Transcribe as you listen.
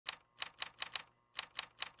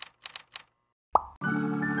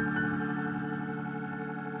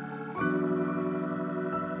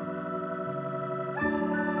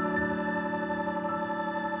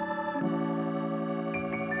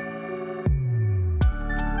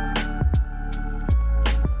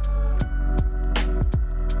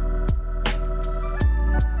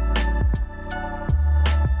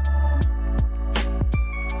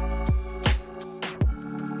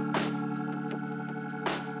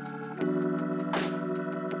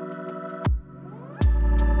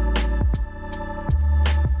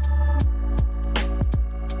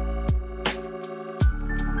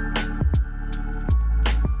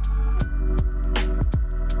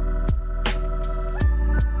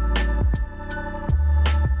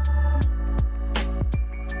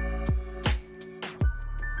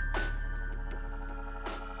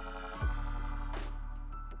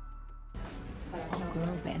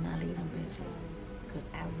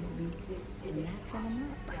be snatching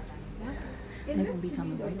them up. What? They're gonna be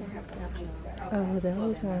coming right down the steps, y'all. Oh,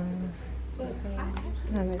 those ones.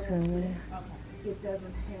 I'm assuming.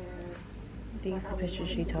 These are the pictures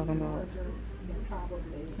she talking about.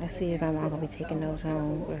 I see if my mom gonna be taking those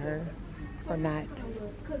home with her or not.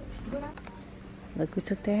 Look who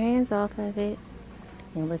took their hands off of it.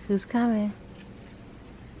 And look who's coming.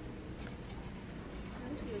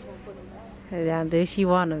 Now, do she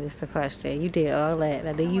want them is the question. You did all that.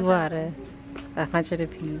 Now, do you want her? 100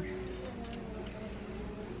 apiece.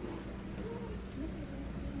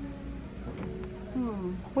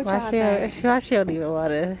 Why she don't even want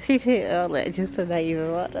her? She did all that just to not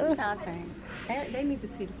even want her. I think they need to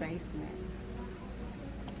see the basement.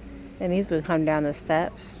 And these would come down the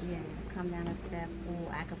steps. Yeah, come down the steps,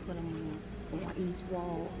 or I could put them on each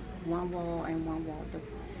wall, one wall and one wall.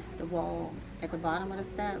 The wall at the bottom of the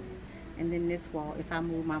steps, and then this wall if I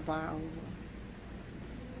move my bar over.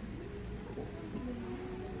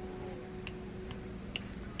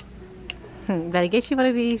 Better get you one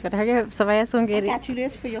of these. Better hurry up. Somebody else gonna get it. I got you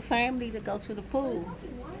this for your family to go to the pool.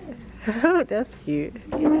 Oh, that's cute.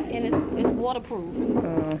 It's waterproof.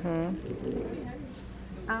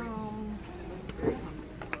 I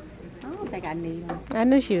don't think I need them. I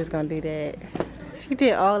knew she was gonna do that. She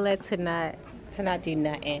did all that to not do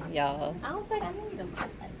nothing, y'all. I don't think I need them.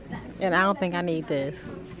 And I don't think I need this.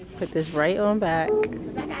 Put this right on back.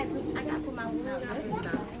 I gotta put my wood on this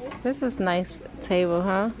stuff. This is nice table,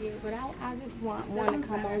 huh? Yeah, but I just want one to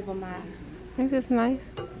come over my. I think it's nice.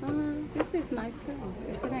 This is nice too.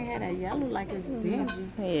 If it ain't had a yellow like it's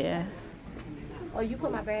dingy. Yeah. Oh, you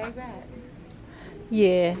put my bag back?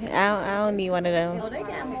 Yeah, I don't need one of them. Oh, they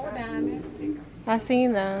got more diamonds. I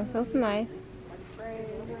seen those. Those nice.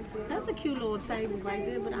 That's a cute little table right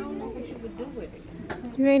there, but I don't know what you would do with it.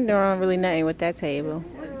 You ain't doing really nothing with that table.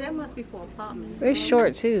 Well, that must be for apartment. It's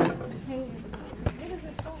short too.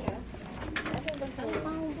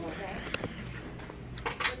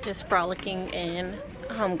 Just frolicking in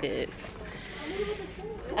Home Goods.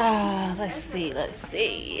 Let's see. There's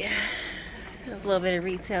a little bit of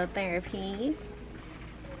retail therapy.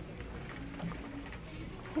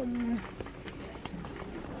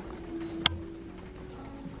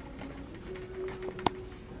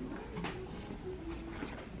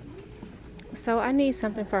 So I need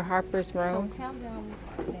something for Harper's room. So tell them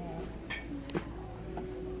that.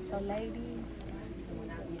 So ladies,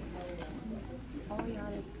 all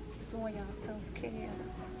y'all is doing y'all self-care.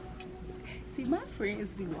 See, my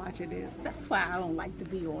friends be watching this. That's why I don't like to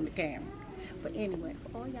be on the camera. But anyway,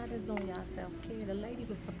 for all y'all that's doing y'all self-care, the lady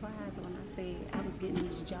was surprised when I said I was getting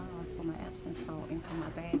these jars for my Epsom salt and for my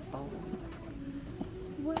bath bowls.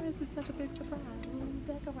 Why is it such a big surprise?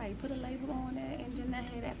 Decorate, put a label on there, and then I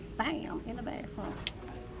had that bam in the bathroom.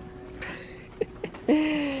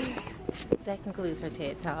 That concludes her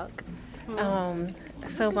TED Talk.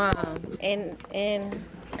 So Mom, and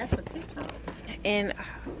That's for TikTok. in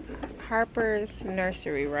Harper's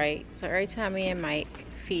nursery, right? So every time me and Mike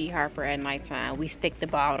feed Harper at nighttime, we stick the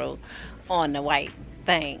bottle on the white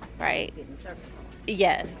thing, right?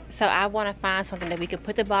 Yes. So I want to find something that we could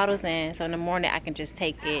put the bottles in, so in the morning I can just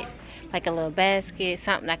take it, like a little basket,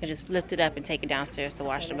 something I can just lift it up and take it downstairs to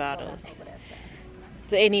wash the bottles.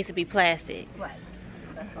 But it needs to be plastic. Right.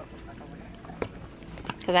 That's what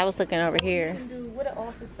Cause I was looking over here. you can do with the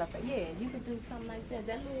office stuff. Yeah, you could do something like that.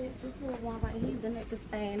 This little one right here, then it could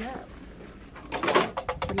stand up.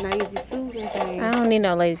 The Lazy Susan thing. I don't need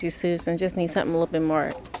no Lazy Susan. Just need something a little bit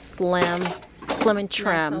more slim and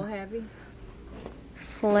trim. Not so heavy.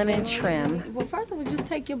 Slim and trim. Well, first of all, just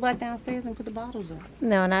take your butt downstairs and put the bottles on.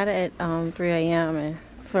 No, not at 3 a.m. and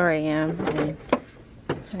 4 a.m. and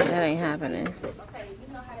that ain't happening. Okay,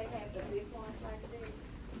 you know how they have the big ones like this?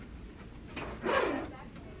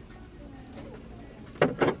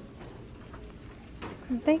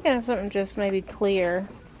 I'm thinking of something just maybe clear,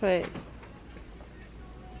 but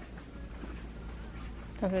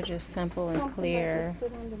something just simple and clear.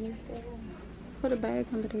 Just sit underneath there. Put a bag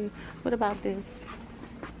under there. What about this?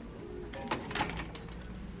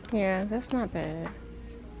 Yeah, that's not bad.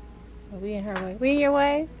 Are we in her way? We in your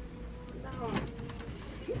way? No.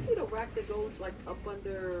 You see the rack that goes like up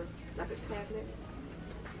under like a cabinet?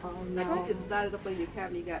 Oh Like no. you just slide it up on your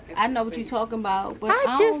cabinet, you got I know what you're talking about, but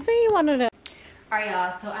I just see one of them. Alright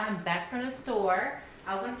y'all, so I'm back from the store.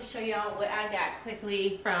 I wanted to show y'all what I got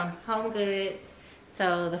quickly from Home Goods.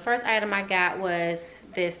 So the first item I got was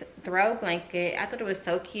this throw blanket. I thought it was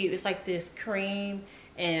so cute. It's like this cream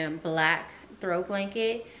and black throw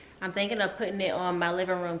blanket. I'm thinking of putting it on my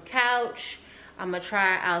living room couch. I'm gonna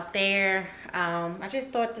try it out there. I just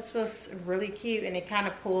thought this was really cute, and it kind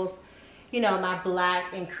of pulls you know, my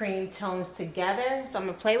black and cream tones together. So I'm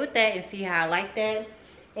gonna play with that and see how I like that.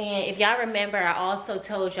 And if y'all remember, I also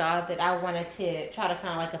told y'all that I wanted to try to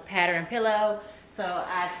find like a pattern pillow. So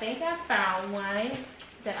I think I found one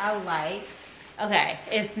that I like. Okay,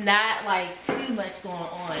 it's not like too much going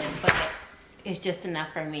on, but it's just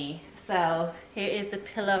enough for me. So here is the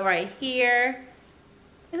pillow right here.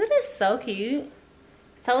 Isn't it so cute?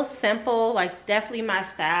 So simple, like definitely my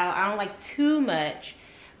style. I don't like too much,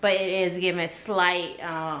 but it is giving slight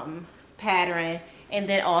pattern and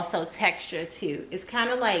then also texture too. It's kind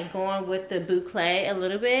of like going with the boucle a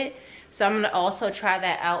little bit. So I'm gonna also try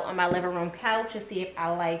that out on my living room couch to see if I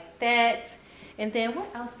like that. And then what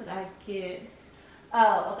else did I get?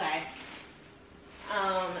 Oh, okay.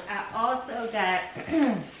 I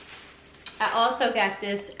also got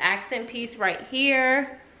this accent piece right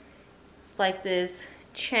here. It's like this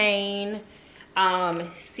chain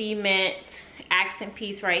cement accent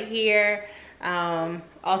piece right here.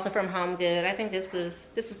 Also from Home Good. I think this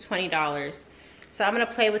was $20. So I'm gonna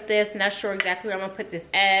play with this. Not sure exactly where I'm gonna put this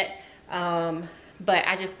at. But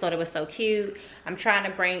I just thought it was so cute. I'm trying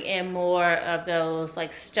to bring in more of those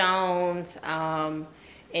like stones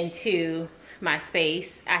into my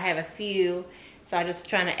space. I have a few, so I'm just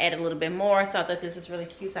trying to add a little bit more. So I thought this was really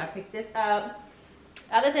cute, so I picked this up.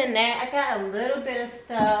 Other than that, I got a little bit of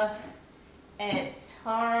stuff at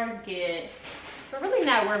Target, but really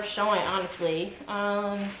not worth showing, honestly.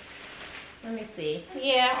 Let me see.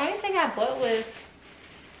 Yeah, only thing I bought was,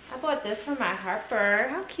 I bought this for my Harper.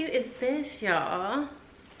 How cute is this, y'all?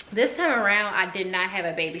 This time around, I did not have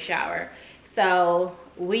a baby shower. So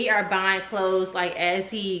we are buying clothes like as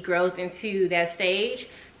he grows into that stage.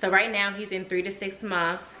 So right now he's in 3 to 6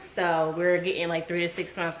 months. So we're getting like 3 to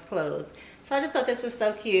 6 months clothes. So I just thought this was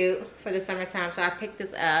so cute for the summertime. So I picked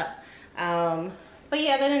this up. But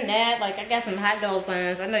yeah, other than that, like I got some hot dog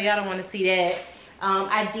buns. I know y'all don't want to see that.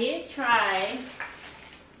 I did try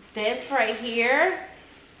this right here.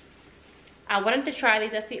 I wanted to try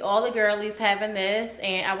these. I see all the girlies having this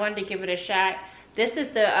and I wanted to give it a shot. This is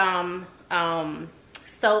the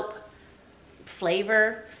soap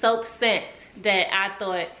scent that I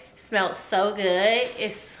thought smelled so good.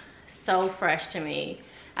 It's so fresh to me.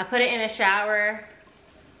 I put it in a shower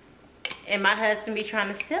and my husband be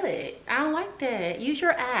trying to steal it. I don't like that. Use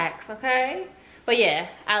your axe, okay? But yeah,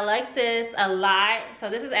 I like this a lot. So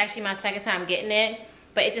this is actually my second time getting it,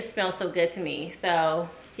 but it just smells so good to me. So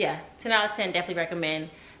yeah, 10 out of 10, definitely recommend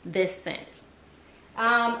this scent.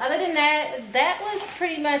 Other than that, that was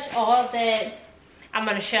pretty much all that I'm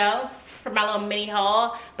gonna show for my little mini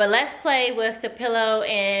haul. But let's play with the pillow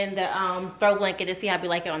and the throw blanket to see how we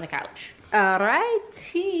like it on the couch.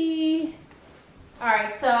 Alrighty.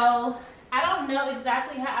 Alright, so I don't know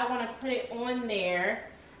exactly how I want to put it on there.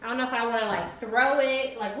 I don't know if I want to like throw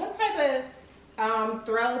it. Like what type of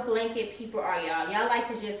throw blanket people are y'all? Y'all like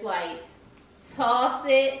to just like toss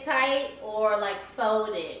it tight or like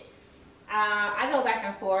fold it? I go back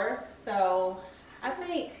and forth, so I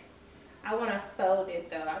think I want to fold it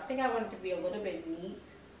though. I think I want it to be a little bit neat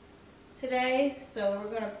today, so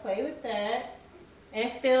we're gonna play with that. And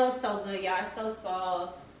it feels so good, y'all. It's so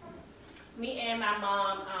soft. Me and my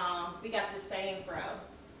mom, we got the same throw.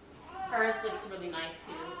 Hers looks really nice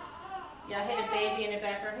too. Y'all hear the baby in the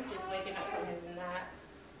background? He's just waking up from his nap.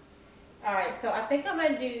 All right, so I think I'm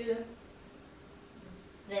gonna do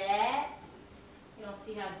that. You know,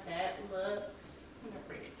 see how that looks. I'm gonna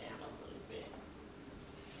bring it down a little bit.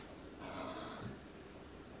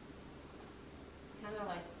 Kind of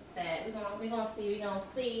like that. We're gonna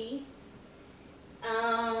see.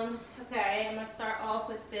 Okay, I'm gonna start off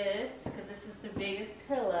with this because this is the biggest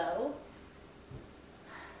pillow.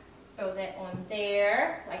 Throw that on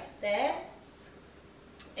there like that.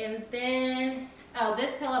 And then, oh,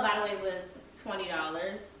 this pillow, by the way, was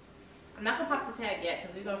 $20. I'm not gonna pop the tag yet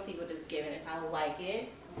because we're gonna see what it's giving if I like it.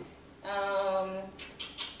 Alright,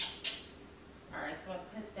 so I'm gonna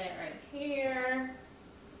put that right here.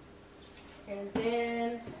 And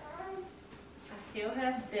then I still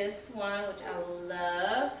have this one, which I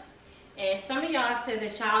love. And some of y'all said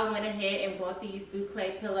that y'all went ahead and bought these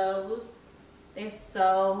boucle pillows. They're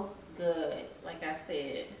so good, like I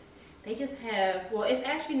said. They just have, well, it's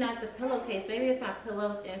actually not the pillowcase. Maybe it's my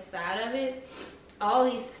pillows inside of it. All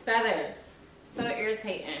these feathers, so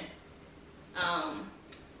irritating.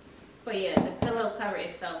 But yeah, the pillow cover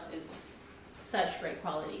itself is such great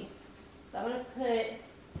quality. So I'm gonna put,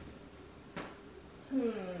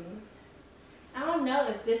 I don't know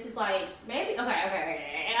if this is like, maybe, okay. All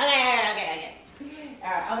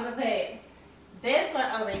right, I'm gonna put this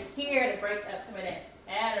one over here to break up some of that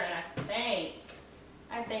pattern,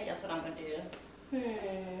 I think that's what I'm gonna do.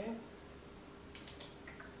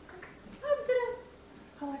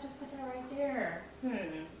 just put that right there?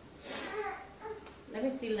 Let me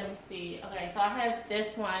see. Okay, so I have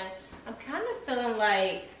this one. I'm kind of feeling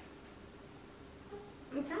like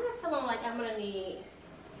I'm gonna need,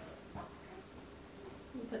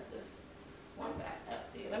 let me put this one back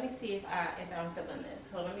up there. Let me see if I'm feeling this.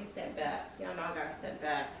 Hold on, let me step back. Y'all know I gotta step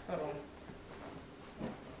back. Hold on.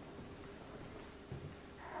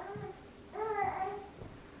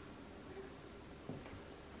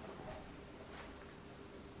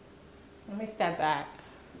 Let me step back.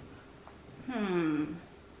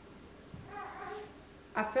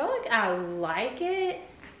 I feel like I like it,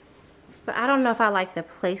 but I don't know if I like the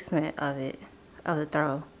placement of it, of the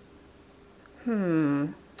throw.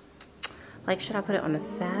 Like, should I put it on the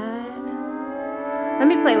side? Let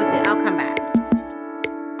me play with it. I'll come back.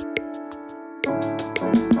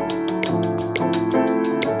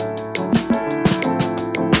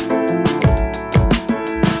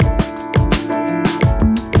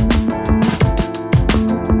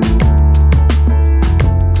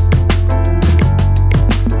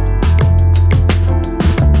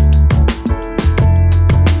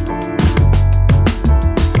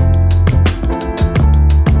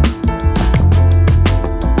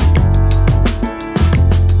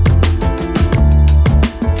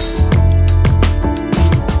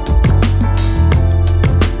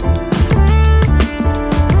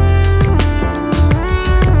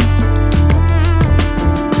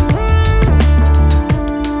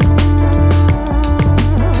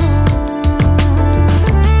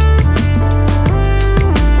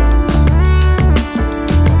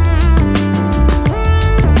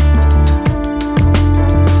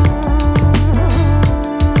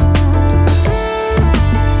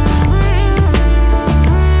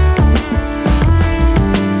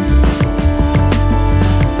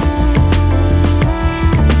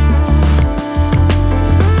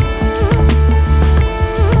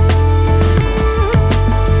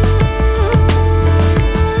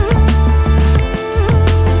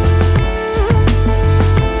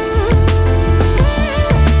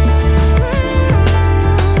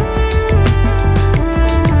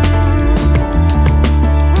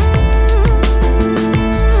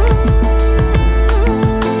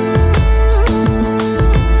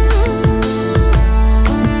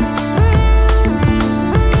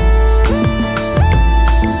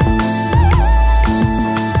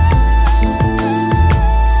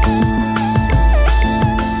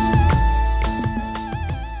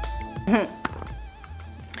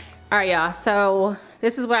 All right, y'all, so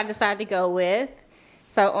this is what I decided to go with.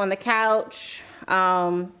 So on the couch,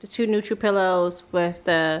 the two neutral pillows with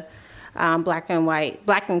the black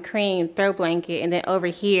and cream throw blanket, and then over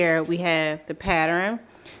here we have the pattern.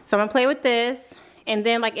 So I'm gonna play with this, and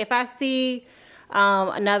then like if I see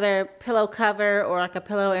another pillow cover or like a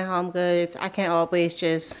pillow in Home Goods, I can always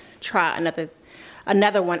just try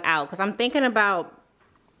another one out, because I'm thinking about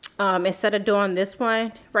instead of doing this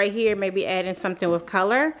one right here, maybe adding something with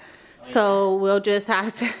color. So we'll just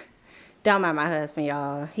have to, don't mind my husband,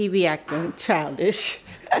 y'all. He be acting childish.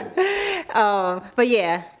 But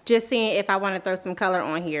yeah, just seeing if I want to throw some color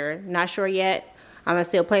on here. Not sure yet. I'm gonna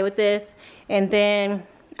still play with this. And then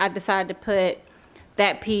I decided to put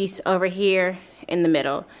that piece over here in the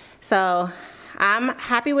middle. So I'm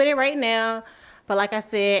happy with it right now. But like I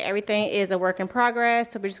said, everything is a work in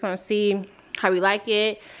progress. So we're just gonna see how we like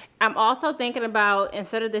it. I'm also thinking about,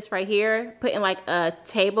 instead of this right here, putting like a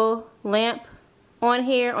table lamp on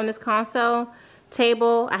here on this console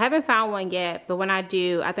table. I haven't found one yet, but when I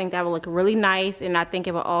do, I think that will look really nice, and I think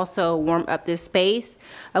it will also warm up this space.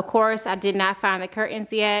 Of course, I did not find the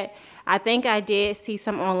curtains yet. I think I did see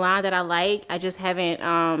some online that I like. I just haven't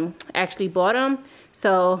actually bought them.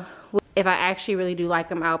 So if I actually really do like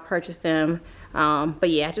them, I'll purchase them.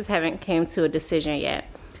 But yeah, I just haven't came to a decision yet.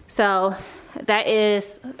 So that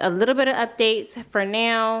is a little bit of updates for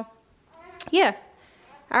now. Yeah.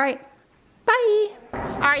 All right. Bye.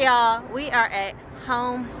 All right, y'all. We are at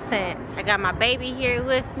HomeSense. I got my baby here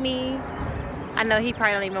with me. I know he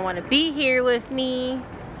probably don't even want to be here with me,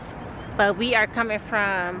 but we are coming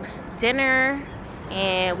from dinner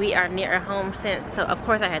and we are near a HomeSense. So of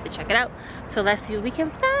course I had to check it out. So let's see what we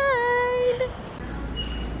can find.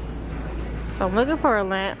 So I'm looking for a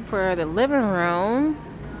lamp for the living room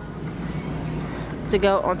to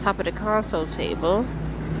go on top of the console table,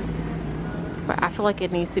 but I feel like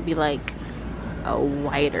it needs to be like a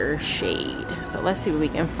whiter shade. So let's see what we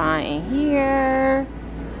can find here.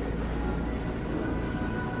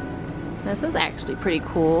 This is actually pretty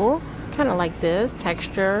cool. Kind of like this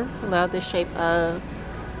texture. Love the shape of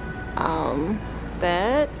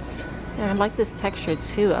that, and I like this texture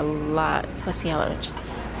too a lot. So let's see how much.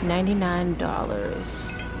 $99.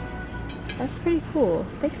 That's pretty cool.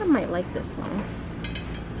 I think I might like this one.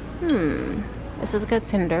 This is a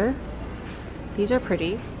contender. These are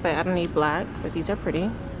pretty, but I don't need black, but these are pretty.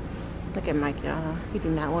 Look at Mike, y'all. He do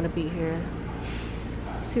not want to be here.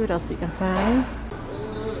 Let's see what else we can find.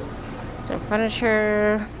 Some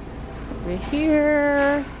furniture over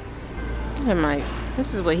here. Look at Mike.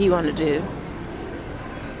 This is what he want to do.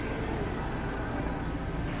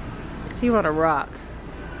 He want to rock.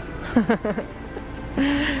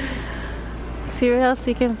 See what else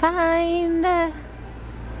we can find.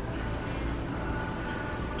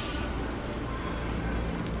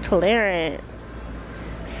 Clearance.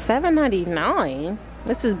 $7.99.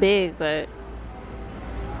 This is big, but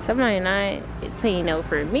 $7.99. It's a no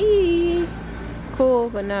for me. Cool,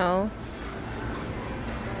 but no.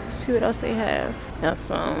 Let's see what else they have. Got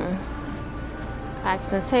some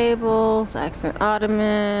accent tables, accent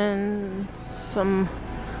ottomans, some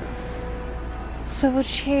swivel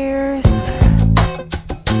chairs.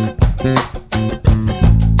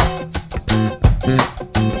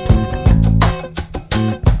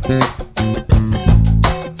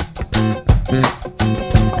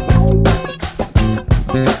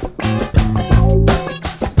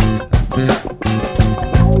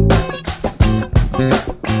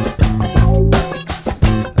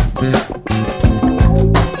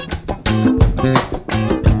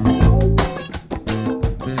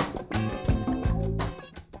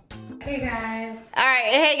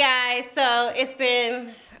 Hey guys, so it's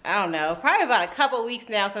been, I don't know, probably about a couple weeks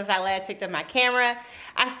now since I last picked up my camera.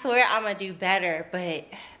 I swear I'm gonna do better, but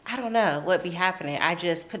I don't know what be happening. I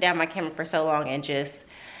just put down my camera for so long and just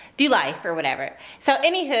do life or whatever. So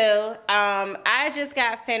anywho, I just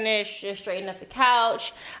got finished just straightening up the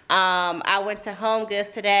couch. I went to Home Goods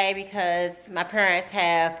today because my parents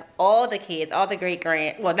have all the kids, all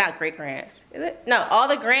the well, not great grands, is it? No, all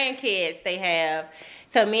the grandkids they have.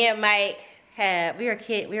 So me and Mike we were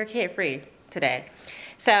kid free today.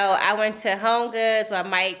 So I went to Home Goods while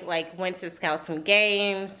Mike went to scout some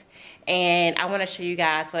games, and I want to show you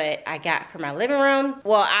guys what I got for my living room.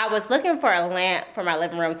 Well, I was looking for a lamp for my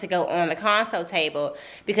living room to go on the console table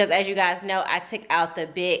because, as you guys know, I took out the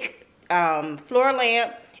big floor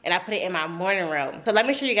lamp and I put it in my morning room. So let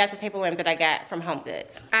me show you guys the table lamp that I got from Home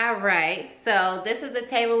Goods. All right, so this is the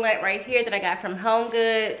table lamp right here that I got from Home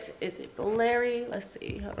Goods. Is it blurry? Let's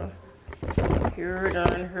see, hold on.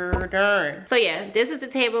 Her darn. So yeah, this is the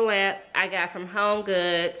table lamp I got from Home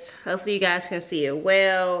Goods. Hopefully you guys can see it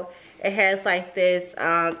well. It has like this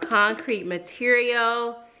concrete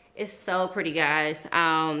material. It's so pretty, guys.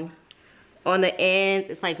 On the ends,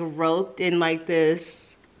 it's like roped in like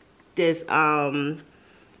this I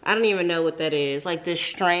don't even know what that is, like this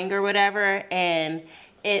string or whatever, and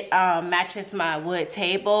it matches my wood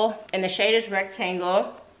table, and the shade is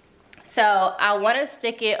rectangle. So I want to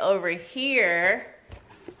stick it over here.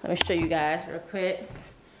 Let me show you guys real quick.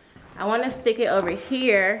 I want to stick it over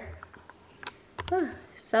here.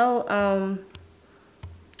 So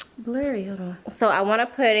blurry, hold on. So I want to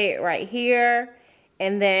put it right here,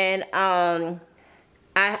 and then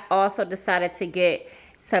I also decided to get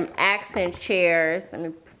some accent chairs. Let me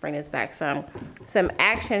bring this back some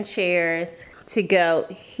accent chairs to go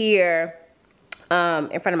here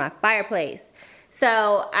in front of my fireplace.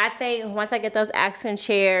 So I think once I get those accent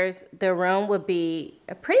chairs, the room would be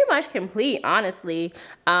pretty much complete, honestly.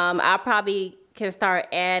 I probably can start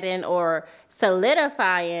adding or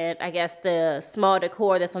solidifying, I guess, the small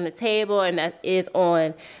decor that's on the table and that is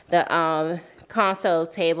on the console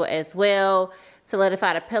table as well.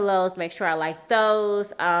 Solidify the pillows, make sure I like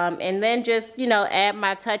those. And then just, you know, add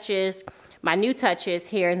my touches, my new touches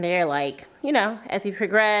here and there, like, you know, as we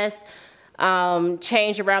progress.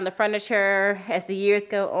 Change around the furniture as the years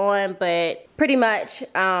go on, but pretty much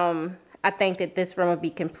I think that this room will be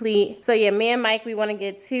complete. So yeah, me and Mike, we want to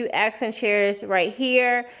get 2 accent chairs right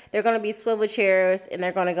here. They're going to be swivel chairs, and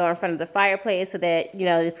they're going to go in front of the fireplace so that, you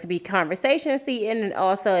know, this could be conversation seating, and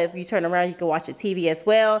also if you turn around you can watch the TV as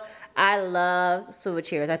well. I love swivel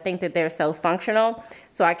chairs. I think that they're so functional,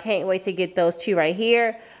 so I can't wait to get those 2 right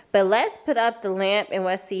here. But let's put up the lamp and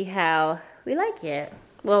let's see how we like it.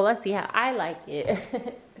 Well, let's see how I like it.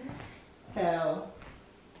 So,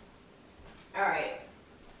 all right.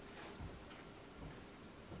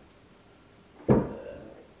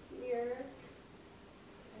 Here.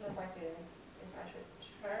 I don't know if I should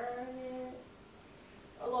turn it.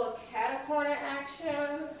 A little cat corner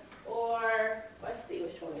action, or let's see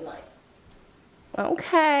which one we like.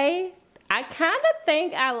 Okay. I kind of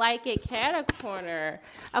think I like it cat corner.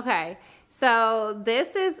 Okay. So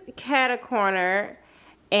this is cat corner.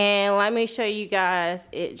 And let me show you guys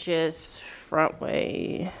it just front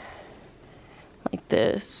way like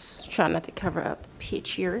this. Try not to cover up the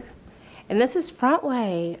picture. And this is front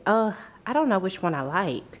way. I don't know which one I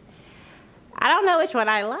like.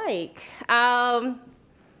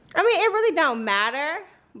 I mean, it really don't matter,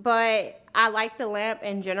 but I like the lamp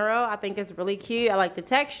in general. I think it's really cute. I like the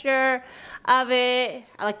texture of it.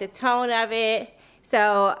 I like the tone of it.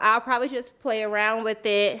 So I'll probably just play around with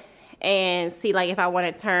it and see like if I want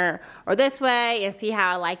to turn or this way and see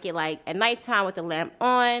how I like it like at nighttime with the lamp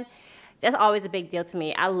on. That's always a big deal to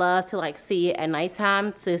me. I love to like see it at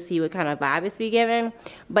nighttime to see what kind of vibe it's be giving.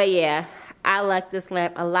 But yeah, I like this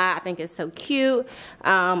lamp a lot. I think it's so cute.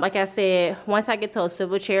 Like I said, once I get those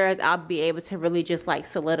swivel chairs, I'll be able to really just like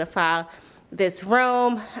solidify this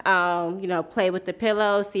room. You know, play with the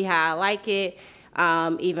pillows, see how I like it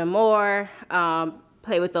even more.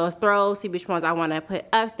 Play with those throws, see which ones I want to put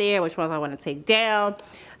up there, which ones I want to take down.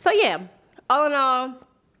 So yeah, all in all,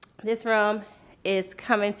 this room is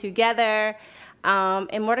coming together.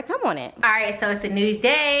 And more to come on it. All right, so it's a new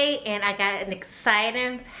day and I got an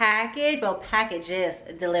exciting package, well, packages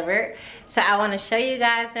delivered. So I want to show you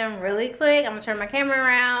guys them really quick. I'm gonna turn my camera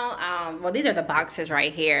around. Well, these are the boxes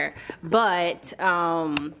right here, but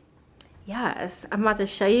yes, I'm about to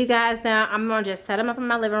show you guys them. I'm gonna just set them up in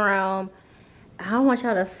my living room. I don't want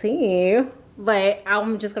y'all to see, but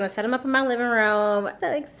I'm just gonna set them up in my living room. I'm so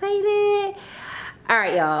excited. All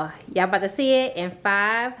right, y'all about to see it in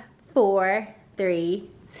 5, 4, 3,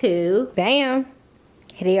 2, bam.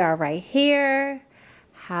 Here they are right here.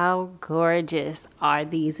 How gorgeous are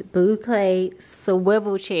these boucle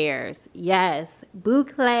swivel chairs? Yes,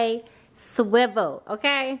 boucle swivel,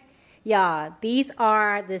 okay? Y'all, these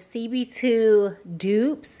are the CB2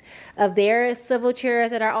 dupes of their swivel chairs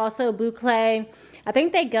that are also boucle. I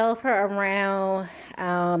think they go for around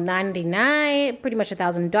 $99, pretty much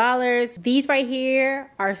 $1,000. These right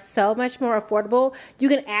here are so much more affordable. You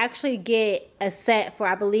can actually get a set for,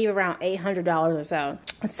 I believe, around $800 or so.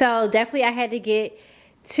 So definitely I had to get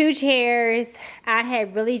 2 chairs. I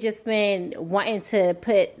had really just been wanting to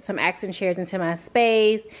put some accent chairs into my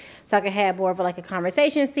space so I could have more of like a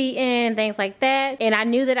conversation seat in, things like that. And I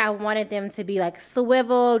knew that I wanted them to be like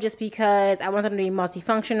swivel just because I want them to be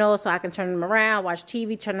multifunctional so I can turn them around, watch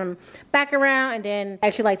TV, turn them back around, and then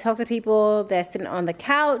actually like talk to people that's sitting on the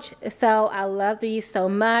couch. So I love these so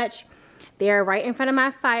much. They're right in front of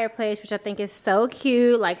my fireplace, which I think is so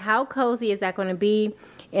cute. Like, how cozy is that going to be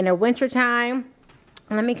in the winter time?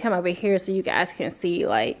 Let me come over here so you guys can see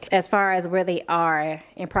like as far as where they are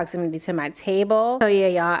in proximity to my table. So yeah,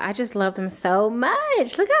 y'all, I just love them so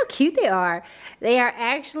much. Look how cute they are. They are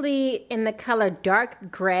actually in the color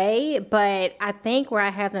dark gray, but I think where I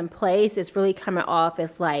have them placed, it's really coming off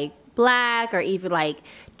as like black or even like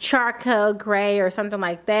charcoal gray or something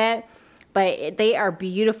like that. But they are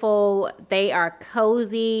beautiful. They are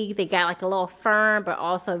cozy. They got like a little firm, but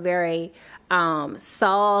also very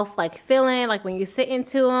soft, like feeling, like when you sit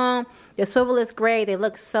into them. The swivel is great. They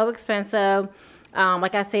look so expensive.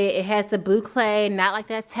 Like I said, it has the boucle, not like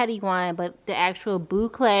that teddy one, but the actual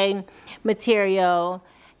boucle material.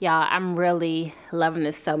 Y'all, I'm really loving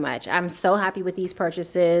this so much. I'm so happy with these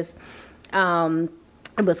purchases.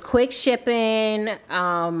 It was quick shipping.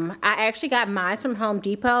 I actually got mine from Home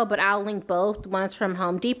Depot, but I'll link both, the ones from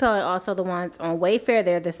Home Depot and also the ones on Wayfair.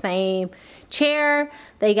 They're the same chair.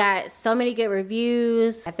 They got so many good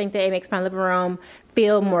reviews. I think that it makes my living room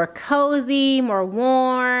feel more cozy, more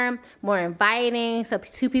warm, more inviting. So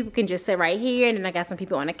 2 people can just sit right here, and then I got some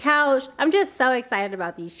people on the couch. I'm just so excited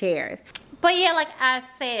about these chairs. But yeah, like I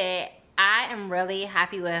said, I am really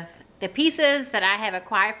happy with the pieces that I have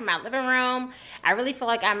acquired from my living room. I really feel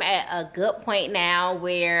like I'm at a good point now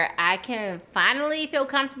where I can finally feel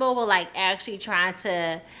comfortable with like actually trying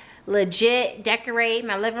to legit decorate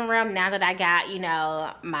my living room now that I got, you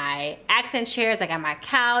know, my accent chairs, I got my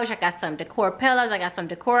couch, I got some decor pillows, I got some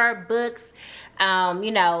decor books,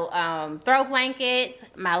 throw blankets,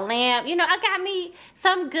 my lamp, you know, I got me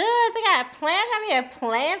some goods. I got a plant, I got me a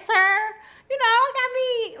planter, you know,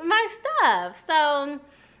 I got me my stuff. So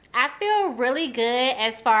I feel really good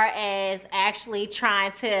as far as actually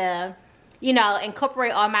trying to, you know,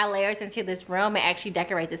 incorporate all my layers into this room and actually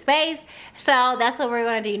decorate the space. So that's what we're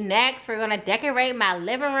gonna do next. We're gonna decorate my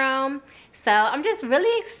living room. So I'm just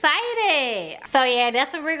really excited. So yeah,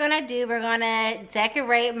 that's what we're gonna do. We're gonna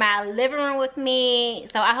decorate my living room with me.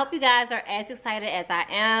 So I hope you guys are as excited as I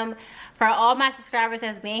am. For all my subscribers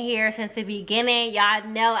that's been here since the beginning, y'all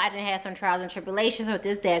know I done had some trials and tribulations with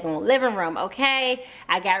this daggone living room, okay?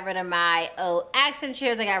 I got rid of my old accent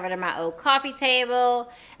chairs, I got rid of my old coffee table,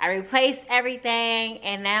 I replaced everything,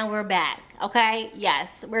 and now we're back, okay?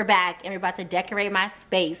 Yes, we're back, and we're about to decorate my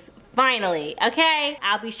space finally, okay?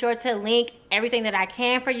 I'll be sure to link everything that I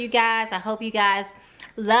can for you guys. I hope you guys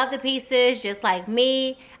love the pieces just like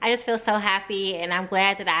me. I just feel so happy, and I'm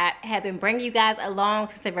glad that I have been bringing you guys along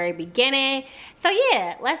since the very beginning. So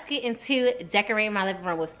yeah, let's get into decorating my living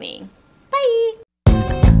room with me. Bye.